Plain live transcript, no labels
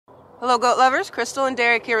Hello goat lovers, Crystal and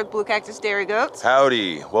Derek here with Blue Cactus Dairy Goats.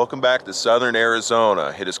 Howdy, welcome back to southern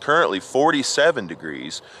Arizona. It is currently 47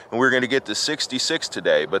 degrees and we're going to get to 66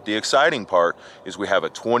 today, but the exciting part is we have a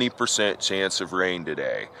 20% chance of rain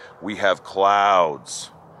today. We have clouds,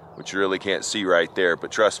 which you really can't see right there,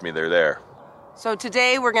 but trust me, they're there. So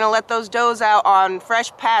today we're going to let those does out on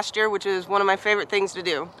fresh pasture, which is one of my favorite things to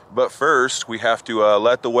do. But first, we have to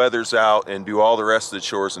let the wethers out and do all the rest of the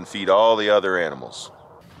chores and feed all the other animals.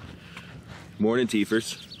 Morning,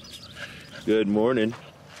 Teefers. Good morning.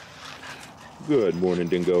 Good morning,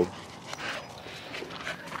 Dingo.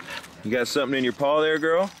 You got something in your paw there,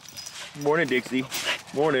 girl? Morning, Dixie.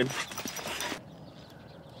 Morning.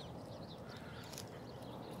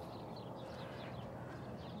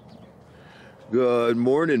 Good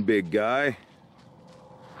morning, big guy.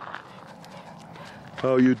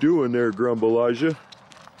 How you doing there, Grumbleaja?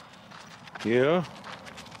 Yeah?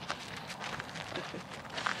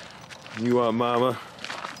 You want mama?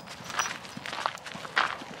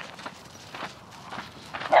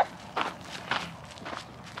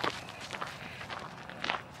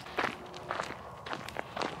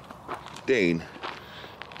 Dane.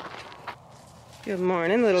 Good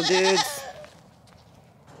morning, little dudes.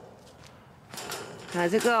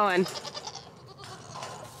 How's it going?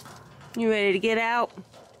 You ready to get out?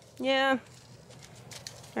 Yeah?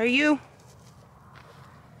 Are you?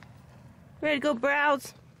 Ready to go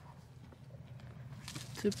browse?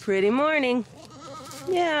 It's a pretty morning.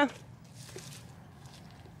 Yeah.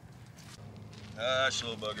 Hush,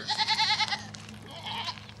 little bugger.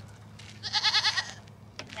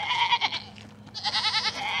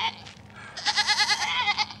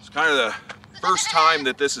 It's kind of the first time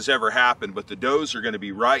that this has ever happened, but the does are going to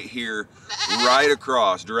be right here, right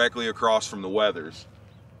across, directly across from the wethers.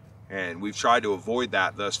 And we've tried to avoid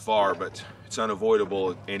that thus far, but it's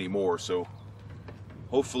unavoidable anymore, so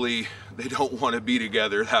hopefully they don't want to be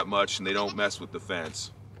together that much and they don't mess with the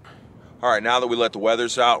fence. All right, now that we let the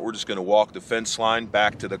wethers out, we're just going to walk the fence line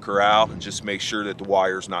back to the corral and just make sure that the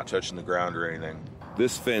wire's not touching the ground or anything.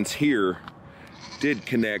 This fence here did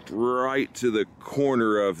connect right to the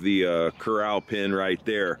corner of the corral pin right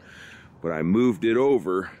there, but I moved it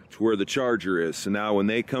over to where the charger is. So now when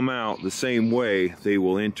they come out the same way, they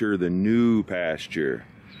will enter the new pasture.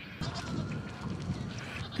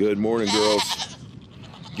 Good morning, girls.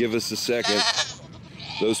 Give us a second.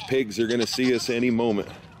 Those pigs are gonna see us any moment.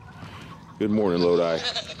 Good morning, Lodi.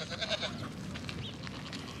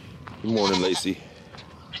 Good morning, Lacey.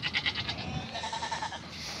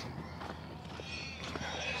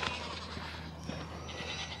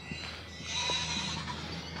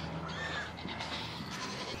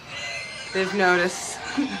 They've noticed.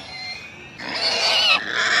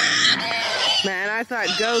 Man, I thought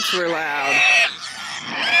goats were loud.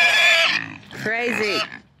 Crazy.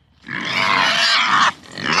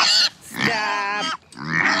 Stop.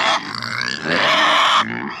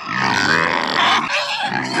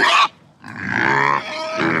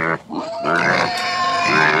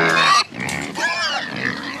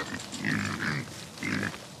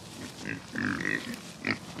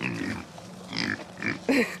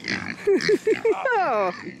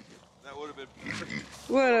 Oh. That would have been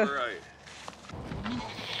What a... all right.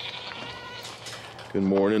 Good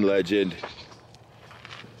morning, legend.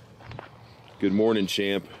 Good morning,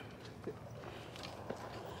 champ.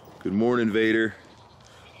 Good morning, Vader.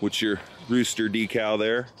 What's your rooster decal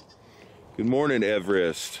there? Good morning,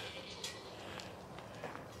 Everest.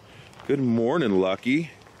 Good morning,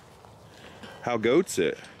 Lucky. How goats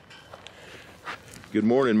it? Good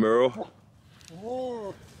morning, Merle.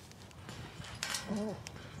 Well,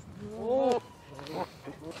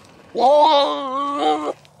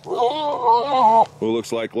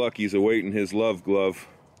 looks like Lucky's awaiting his love glove.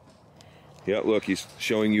 Yeah, look, he's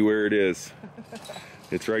showing you where it is.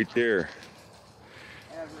 It's right there.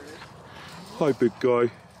 Hi, big guy.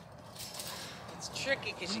 It's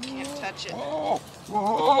tricky because you can't touch it.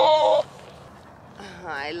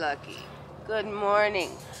 Hi, Lucky. Good morning.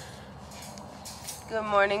 Good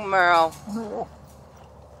morning, Merle.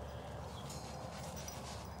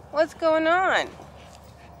 What's going on?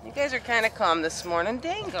 You guys are kind of calm this morning.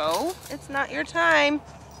 Dango, it's not your time.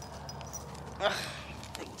 Ugh,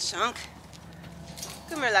 big chunk.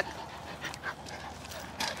 Come here, Lucky.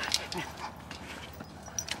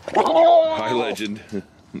 Hi, legend.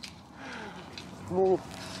 Oh,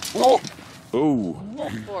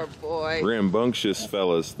 Poor boy. rambunctious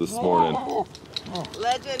fellas this morning.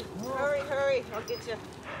 Legend, hurry, hurry. I'll get you.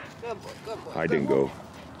 Good boy, good boy. Hi, Dingo.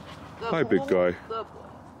 Good Hi, boy. big guy. Good boy.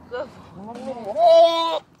 Good boy.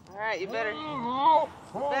 All right, you better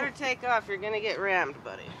take off. You're gonna get rammed,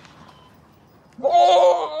 buddy.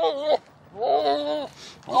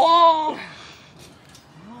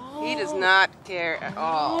 care at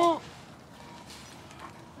all.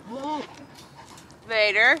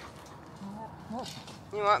 Vader,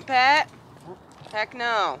 you want Pat? Heck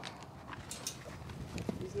no.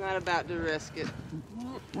 He's not about to risk it.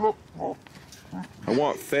 I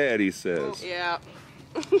want fed, he says. Yeah.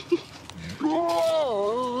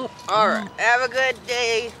 All right. Have a good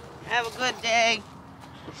day. Have a good day.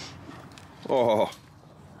 Oh,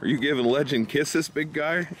 are you giving legend kisses, big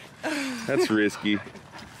guy? That's risky.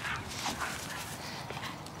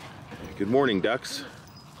 Good morning, ducks.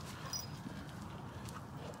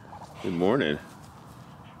 Good morning.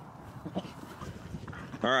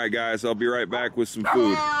 All right, guys, I'll be right back with some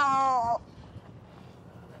food.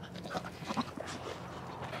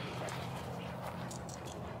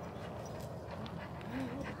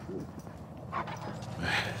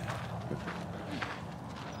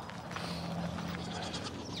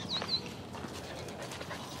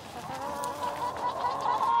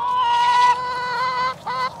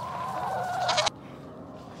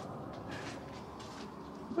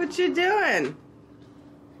 What you doing?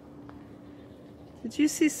 Did you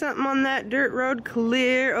see something on that dirt road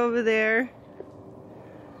clear over there?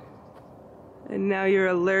 And now you're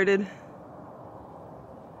alerted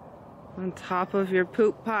on top of your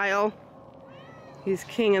poop pile. He's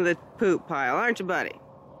king of the poop pile, aren't you, buddy?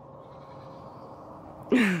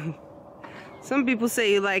 Some people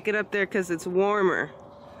say you like it up there because it's warmer.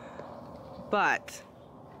 But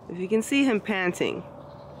if you can see him panting,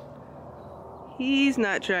 he's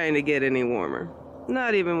not trying to get any warmer.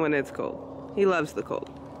 Not even when it's cold. He loves the cold.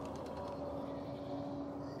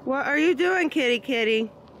 What are you doing, kitty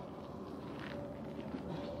kitty?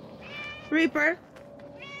 Reaper,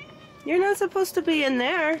 you're not supposed to be in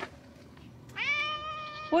there.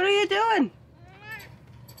 What are you doing?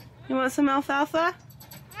 You want some alfalfa?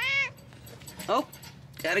 Oh,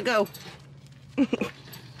 gotta go.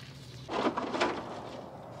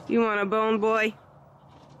 You want a bone, boy?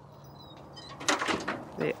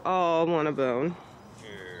 They all want a bone.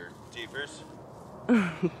 Here, Teepers.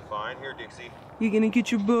 Fine. Here, Dixie. You gonna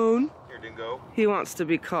get your bone? Here, Dingo. He wants to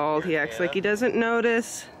be called. He acts like he doesn't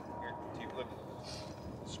notice. Here, Teep, look.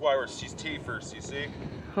 This is why she's Teepers, you see?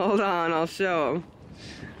 Hold on, I'll show him.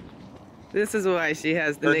 This is why she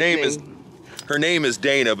has the nickname. Her name is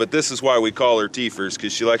Dana, but this is why we call her Teepers,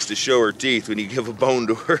 because she likes to show her teeth when you give a bone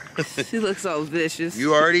to her. She looks all vicious.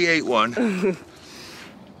 You already ate one.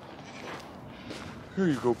 Here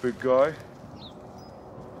you go, big guy.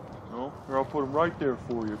 No, here, I'll put him right there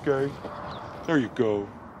for you, okay? There you go.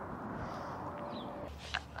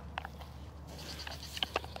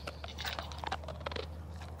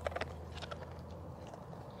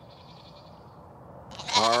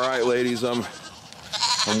 All right, ladies, I'm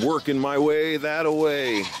working my way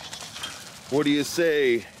that-a-way. What do you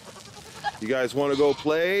say? You guys want to go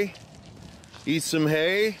play? Eat some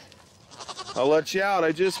hay? I'll let you out,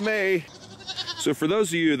 I just may. So for those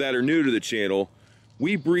of you that are new to the channel,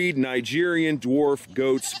 we breed Nigerian dwarf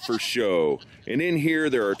goats for show. And in here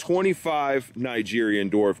there are 25 Nigerian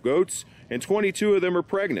dwarf goats and 22 of them are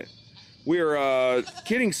pregnant.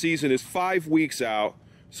 Kidding season is 5 weeks out.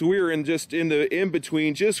 So we are in the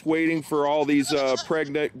in-between, just waiting for all these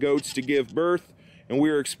pregnant goats to give birth. And we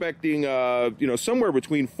are expecting, somewhere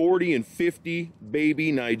between 40 and 50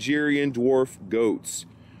 baby Nigerian dwarf goats.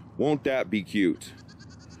 Won't that be cute?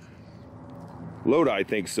 Lodi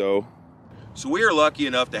thinks so. So we are lucky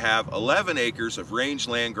enough to have 11 acres of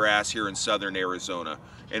rangeland grass here in southern Arizona.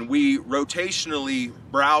 And we rotationally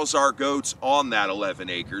browse our goats on that 11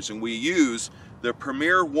 acres. And we use the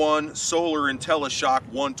Premier One Solar IntelliShock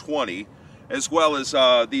 120, as well as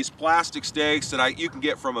these plastic stakes that you can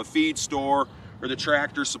get from a feed store or the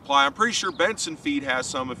Tractor Supply. I'm pretty sure Benson Feed has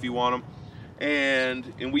some if you want them.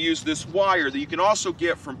 And we use this wire that you can also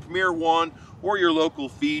get from Premier One or your local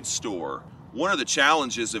feed store. One of the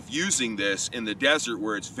challenges of using this in the desert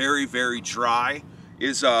where it's very, very dry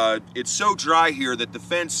is it's so dry here that the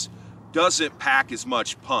fence doesn't pack as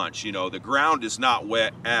much punch. You know, the ground is not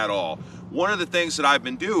wet at all. One of the things that I've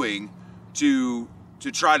been doing to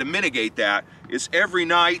try to mitigate that is every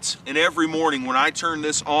night and every morning when I turn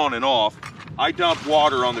this on and off, I dump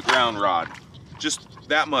water on the ground rod. Just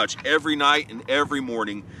that much every night and every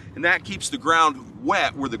morning. And that keeps the ground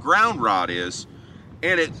wet where the ground rod is,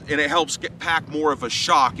 and it helps pack more of a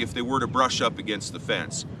shock if they were to brush up against the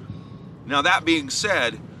fence. Now that being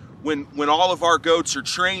said, when all of our goats are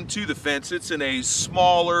trained to the fence, it's in a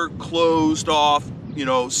smaller, closed off,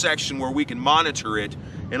 section where we can monitor it,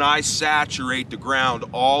 and I saturate the ground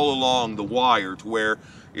all along the wire to where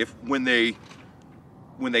when they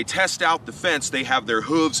test out the fence, they have their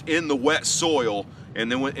hooves in the wet soil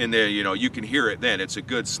and then you know, you can hear it then. It's a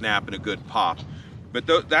good snap and a good pop. But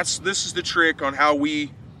this is the trick on how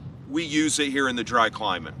we use it here in the dry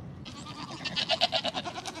climate.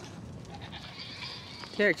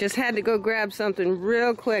 Derek just had to go grab something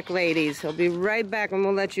real quick, ladies. He'll be right back and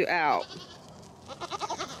we'll let you out.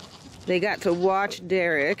 They got to watch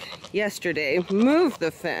Derek yesterday move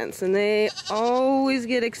the fence, and they always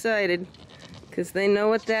get excited because they know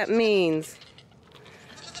what that means.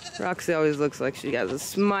 Roxy always looks like she has a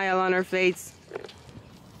smile on her face.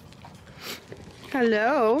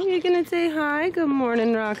 Hello, you gonna say hi? Good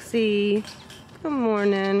morning, Roxy. Good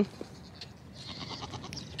morning.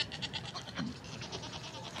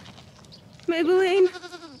 Maybelline?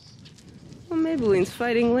 Well, Maybelline's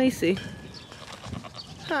fighting Lacey.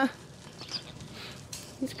 Huh.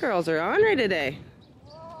 These girls are ornery today.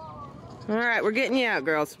 Alright, we're getting you out,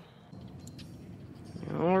 girls.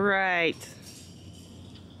 Alright.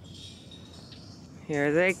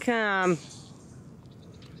 Here they come.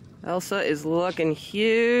 Elsa is looking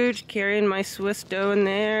huge, carrying my Swiss dough in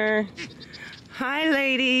there. Hi,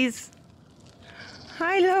 ladies.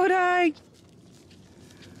 Hi, Lodi.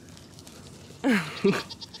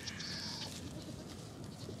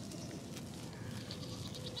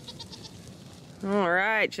 All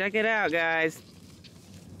right, check it out, guys.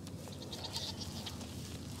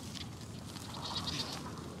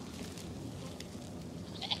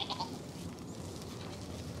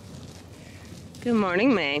 Good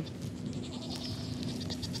morning, May.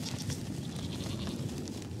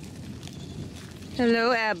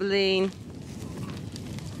 Hello, Abilene.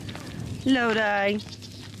 Lodi.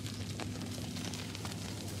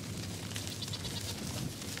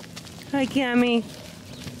 Hi, Cammie.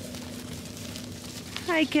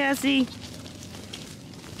 Hi, Cassie.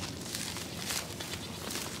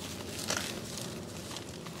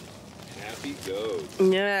 Happy goats.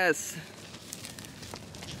 Yes.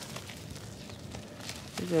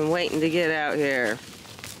 We've been waiting to get out here.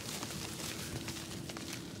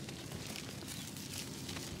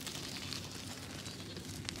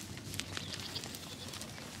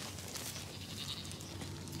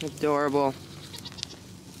 Adorable.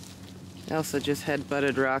 Elsa just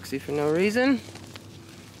headbutted Roxy for no reason.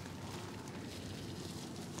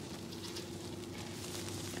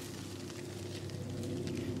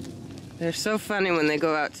 They're so funny when they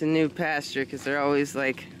go out to new pasture because they're always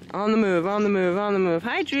like on the move, on the move, on the move.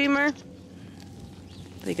 Hi, Dreamer.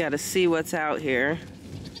 They got to see what's out here.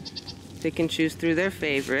 They can choose through their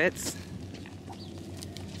favorites.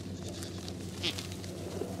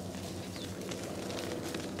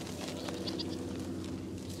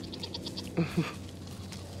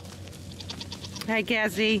 Hi,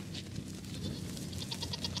 Cassie.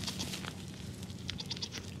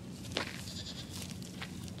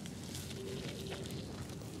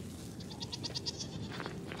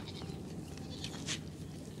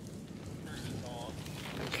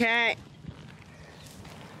 Okay.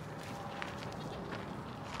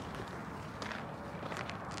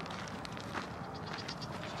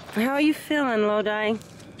 How are you feeling, Lodi?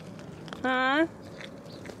 Huh?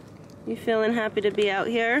 You feeling happy to be out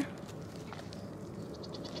here?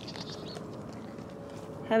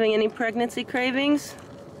 Having any pregnancy cravings?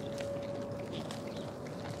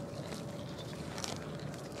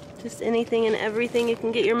 Just anything and everything you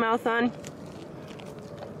can get your mouth on?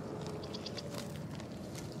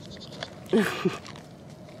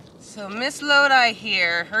 So Miss Lodi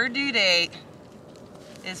here, her due date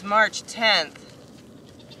is March 10th.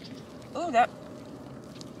 Oh, that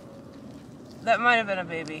might have been a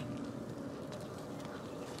baby.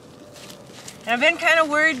 And I've been kind of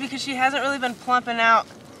worried because she hasn't really been plumping out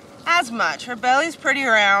as much. Her belly's pretty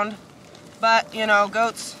round, but you know,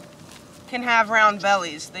 goats can have round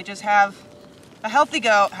bellies. They just have, a healthy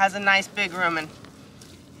goat has a nice big rumen.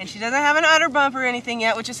 And she doesn't have an udder bump or anything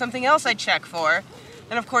yet, which is something else I check for.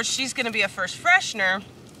 And of course, she's gonna be a first freshener.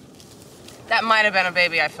 That might have been a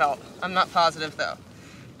baby, I felt. I'm not positive though.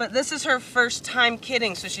 But this is her first time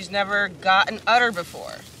kidding, so she's never gotten udder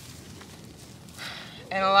before.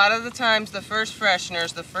 And a lot of the times, the first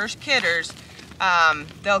fresheners, the first kidders,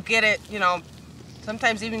 they'll get it, you know,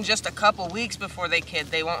 sometimes even just a couple weeks before they kid.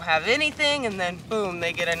 They won't have anything, and then boom,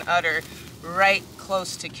 they get an udder right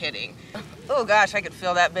close to kidding. Oh gosh, I could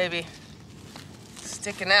feel that baby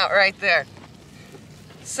sticking out right there.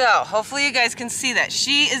 So, hopefully you guys can see that.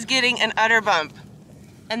 She is getting an udder bump,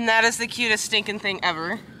 and that is the cutest stinking thing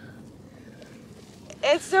ever.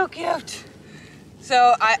 It's so cute.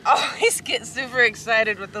 So I always get super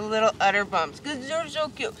excited with the little udder bumps because they're so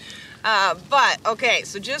cute. But, okay,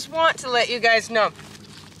 so just want to let you guys know,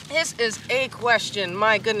 this is a question,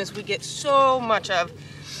 my goodness, we get so much of.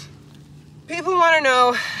 People want to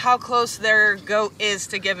know how close their goat is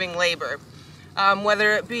to giving labor.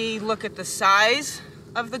 Whether it be look at the size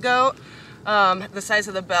of the goat, the size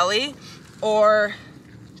of the belly, or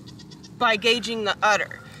by gauging the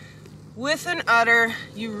udder. With an udder,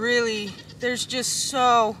 there's just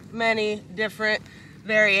so many different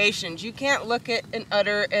variations. You can't look at an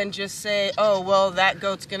udder and just say, oh, well, that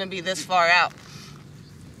goat's gonna be this far out.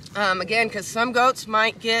 Again, because some goats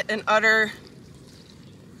might get an udder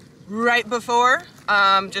right before,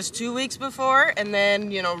 just 2 weeks before, and then,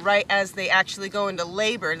 you know, right as they actually go into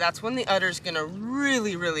labor, that's when the udder's gonna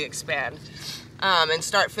really expand and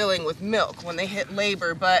start filling with milk when they hit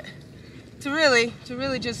labor. But to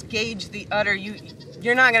really just gauge the udder,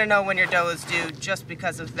 you're not gonna know when your doe is due just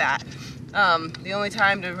because of that. The only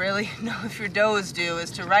time to really know if your doe is due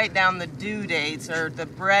is to write down the due dates or the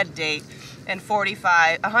bred date, and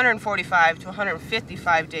 145 to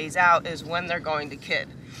 155 days out is when they're going to kid.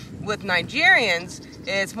 With Nigerians,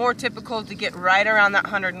 it's more typical to get right around that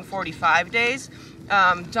 145 days.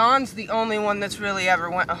 Dawn's the only one that's really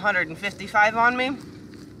ever went 155 on me,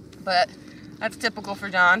 but that's typical for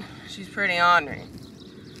Dawn. She's pretty ornery.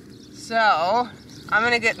 So I'm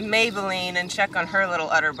gonna get Maybelline and check on her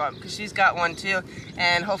little udder bump, because she's got one too,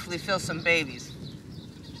 and hopefully fill some babies.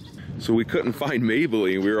 So we couldn't find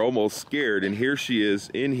Maybelline. We were almost scared, and here she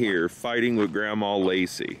is in here fighting with Grandma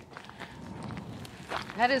Lacey.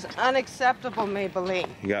 That is unacceptable, Maybelline.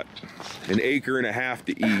 You got an acre and a half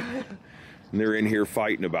to eat, and they're in here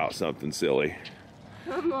fighting about something silly.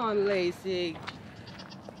 Come on, Lacey.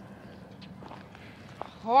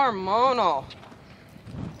 Hormonal.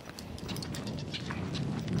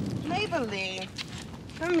 Maybelline,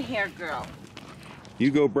 come here, girl.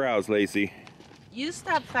 You go browse, Lacey. You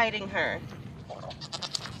stop fighting her.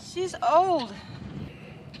 She's old.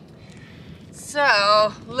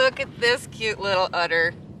 So, look at this cute little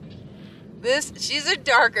udder. She's a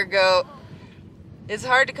darker goat. It's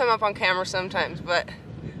hard to come up on camera sometimes, but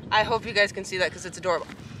I hope you guys can see that because it's adorable.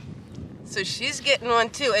 So she's getting one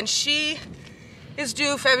too, and she is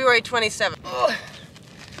due February 27th. Ugh.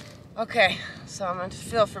 Okay, so I'm gonna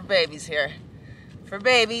feel for babies here. For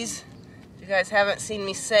babies, if you guys haven't seen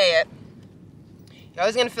me say it, you're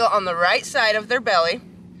always gonna feel on the right side of their belly,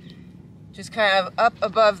 just kind of up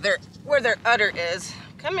above where their udder is.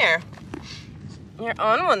 Come here. You're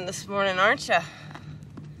on one this morning, aren't you?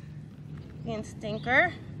 Being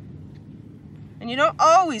stinker. And you don't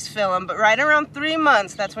always fill them, but right around 3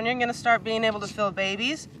 months, that's when you're gonna start being able to fill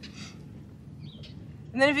babies.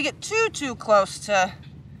 And then if you get too close to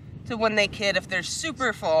when they kid, if they're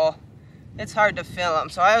super full, it's hard to fill them.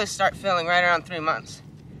 So I always start filling right around 3 months.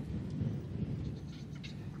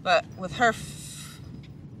 But with her,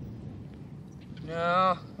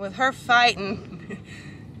 with her fighting,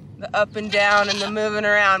 the up and down and the moving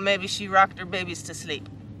around, maybe she rocked her babies to sleep.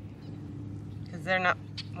 Because they're not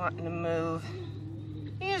wanting to move.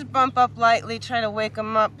 You just bump up lightly, try to wake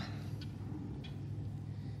them up.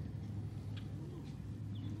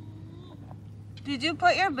 Did you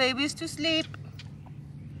put your babies to sleep?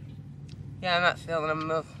 Yeah, I'm not feeling them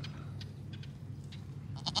move.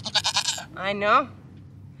 I know.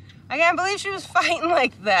 I can't believe she was fighting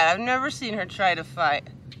like that. I've never seen her try to fight.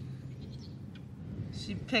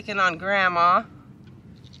 She's picking on Grandma.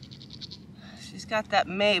 She's got that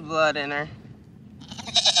May blood in her.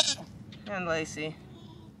 And Lacey.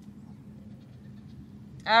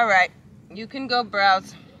 All right, you can go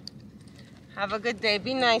browse. Have a good day.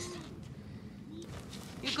 Be nice.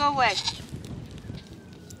 You go away.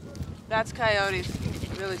 That's coyotes.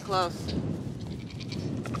 Really close.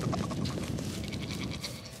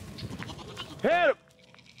 Hit him!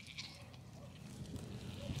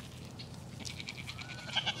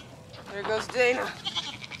 There goes Dana.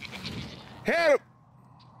 Hit him!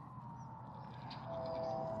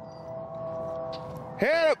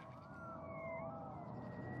 Hit him!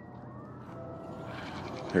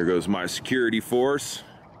 There goes my security force,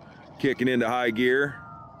 kicking into high gear.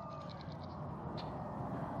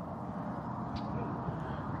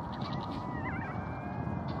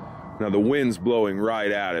 Now the wind's blowing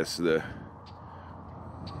right at us.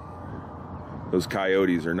 Those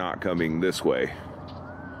coyotes are not coming this way.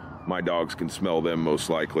 My dogs can smell them most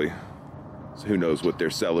likely. So who knows what they're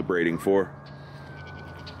celebrating for.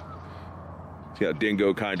 Yeah,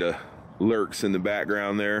 Dingo kind of lurks in the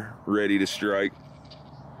background there, ready to strike.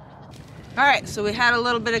 All right, so we had a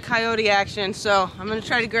little bit of coyote action, so I'm gonna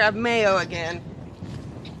try to grab Mayo again.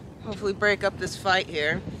 Hopefully break up this fight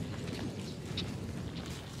here.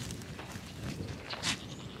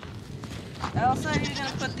 Elsa, are you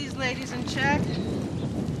gonna put these ladies in check?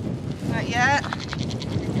 Not yet.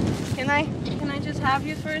 Can I just have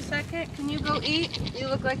you for a second? Can you go eat? You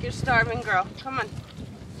look like you're starving, girl. Come on.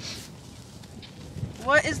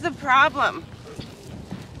 What is the problem?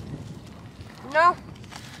 No.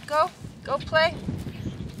 Go play.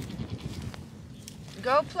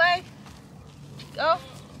 Go play. Go.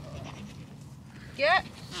 Get.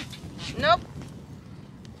 Nope.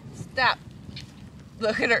 Stop.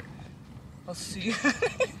 Look at her. I'll see you.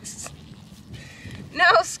 No,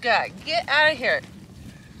 Scott. Get out of here.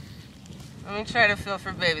 Let me try to feel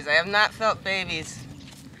for babies. I have not felt babies.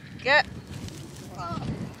 Get.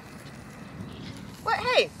 What?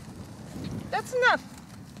 Hey. That's enough.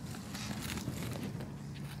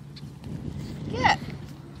 Get.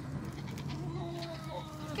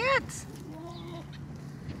 Get.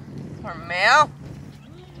 Poor Mayo.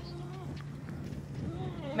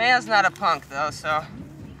 Mayo's not a punk though, so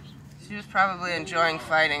she was probably enjoying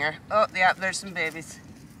fighting her. Oh, yeah, there's some babies.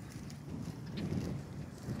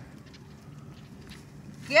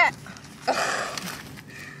 Get.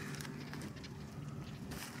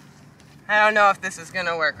 I don't know if this is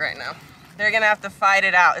gonna work right now. They're gonna have to fight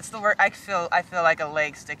it out. It's the work. I feel like a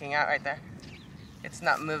leg sticking out right there. It's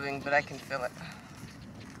not moving, but I can feel it.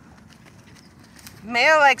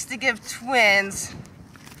 Mayo likes to give twins,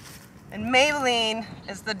 and Maylene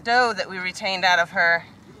is the doe that we retained out of her.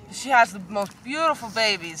 She has the most beautiful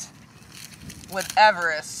babies with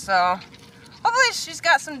Everest, so hopefully she's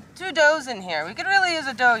got two does in here. We could really use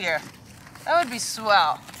a doe here. That would be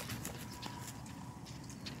swell.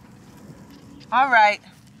 All right.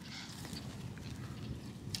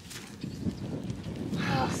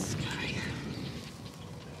 Oh, Sky.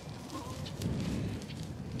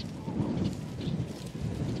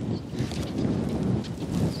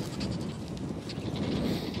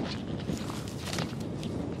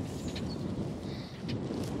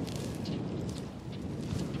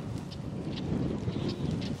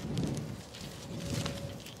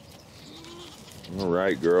 All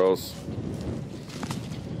right, girls.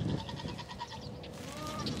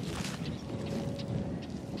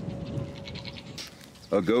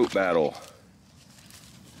 A goat battle.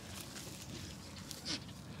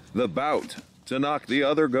 The bout to knock the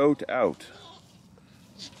other goat out.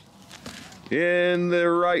 In the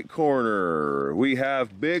right corner, we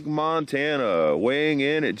have Big Montana weighing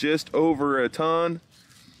in at just over a ton,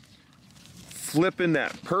 flipping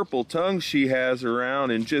that purple tongue she has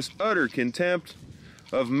around in just utter contempt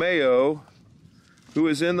of Mayo, who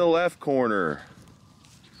is in the left corner.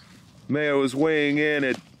 Mayo is weighing in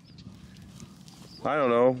at, I don't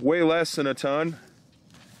know, way less than a ton,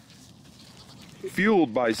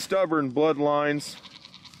 fueled by stubborn bloodlines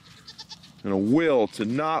and a will to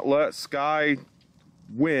not let Sky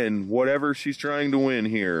win whatever she's trying to win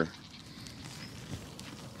here.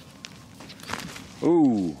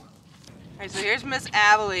 Ooh. Alright, so here's Miss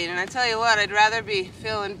Abilene, and I tell you what, I'd rather be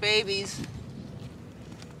filling babies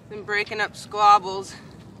than breaking up squabbles.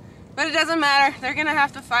 But it doesn't matter. They're gonna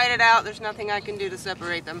have to fight it out. There's nothing I can do to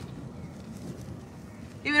separate them.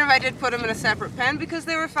 Even if I did put them in a separate pen because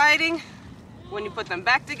they were fighting, when you put them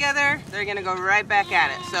back together, they're gonna go right back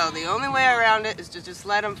at it. So the only way around it is to just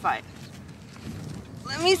let them fight.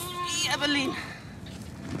 Let me see, Abilene.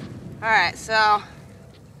 Alright, so I'm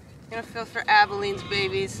gonna feel for Abilene's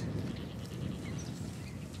babies.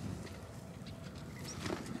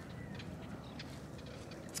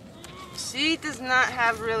 She does not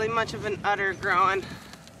have really much of an udder growing.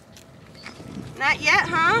 Not yet,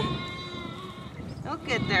 huh? They'll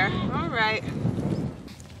get there. All right.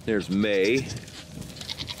 There's May.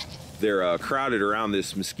 They're crowded around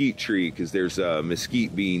this mesquite tree because there's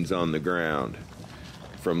mesquite beans on the ground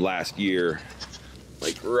from last year.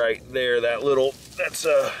 Like right there, that's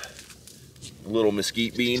a little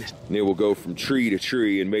mesquite bean. And they will go from tree to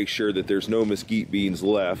tree and make sure that there's no mesquite beans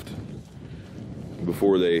left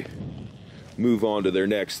before they move on to their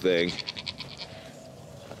next thing.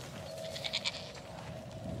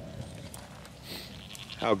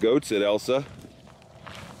 How goats it, Elsa?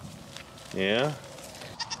 Yeah.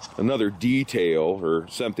 Another detail, or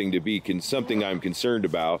something I'm concerned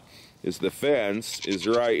about, is the fence is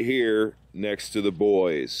right here next to the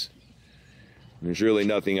boys. There's really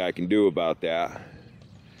nothing I can do about that.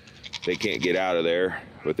 They can't get out of there,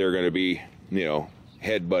 but they're going to be, you know,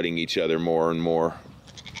 headbutting each other more and more.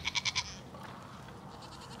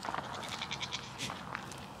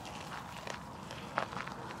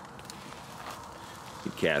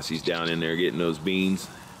 Cassie's down in there getting those beans.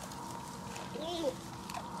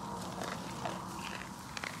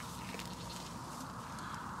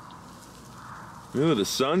 Ooh, the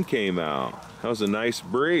sun came out. That was a nice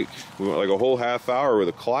break. We went like a whole half hour with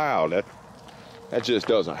a cloud. That just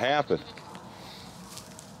doesn't happen.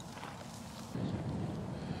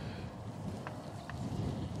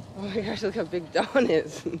 Oh my gosh, look how big Dawn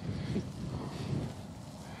is.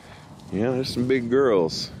 Yeah, there's some big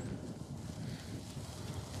girls.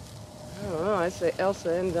 I don't know, I'd say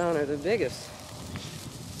Elsa and Dawn are the biggest.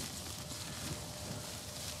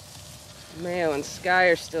 Mayo and Sky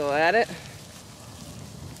are still at it.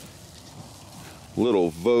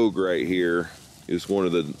 Little Vogue right here is one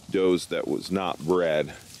of the does that was not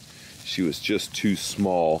bred. She was just too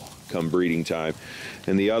small come breeding time.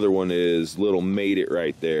 And the other one is little Made It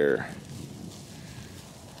right there.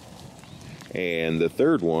 And the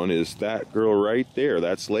third one is that girl right there.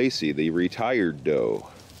 That's Lacey, the retired doe.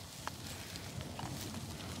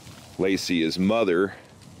 Lacey is mother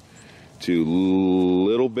to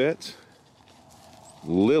Little Bit,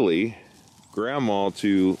 Lily, grandma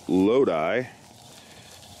to Lodi.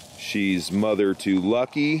 She's mother to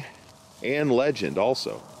Lucky and Legend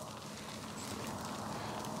also.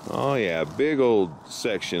 Oh yeah, big old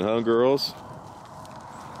section, huh, girls?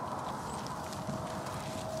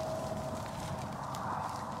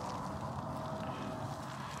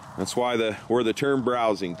 That's why where the term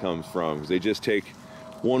browsing comes from, because they just take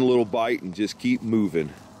one little bite and just keep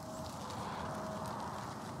moving.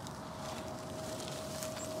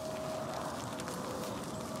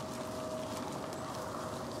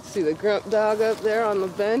 See the grump dog up there on the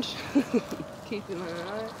bench, keeping an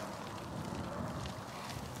eye.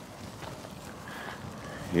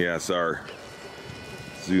 Yes,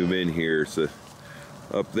 zoom in here. So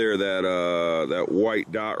up there, that white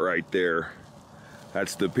dot right there,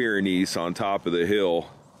 that's the Pyrenees on top of the hill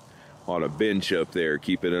on a bench up there,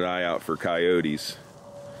 keeping an eye out for coyotes.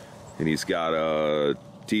 And he's got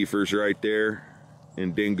Teefers right there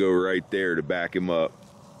and Dingo right there to back him up.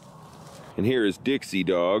 And here is Dixie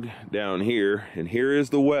Dog down here, and here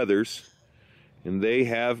is the Weathers, and they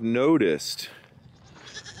have noticed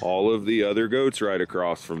all of the other goats right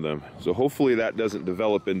across from them. So hopefully that doesn't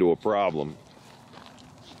develop into a problem.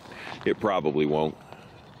 It probably won't.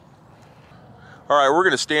 All right, we're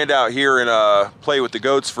gonna stand out here and play with the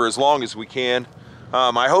goats for as long as we can.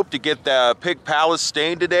 I hope to get the Pig Palace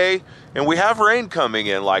stained today, and we have rain coming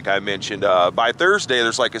in, like I mentioned. By Thursday,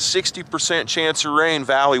 there's like a 60% chance of rain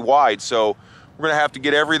valley-wide, so we're gonna have to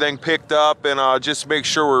get everything picked up and just make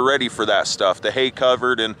sure we're ready for that stuff, the hay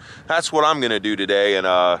covered, and that's what I'm gonna do today.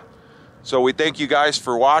 And so we thank you guys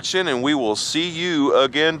for watching, and we will see you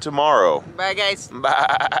again tomorrow. Bye, guys.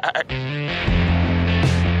 Bye.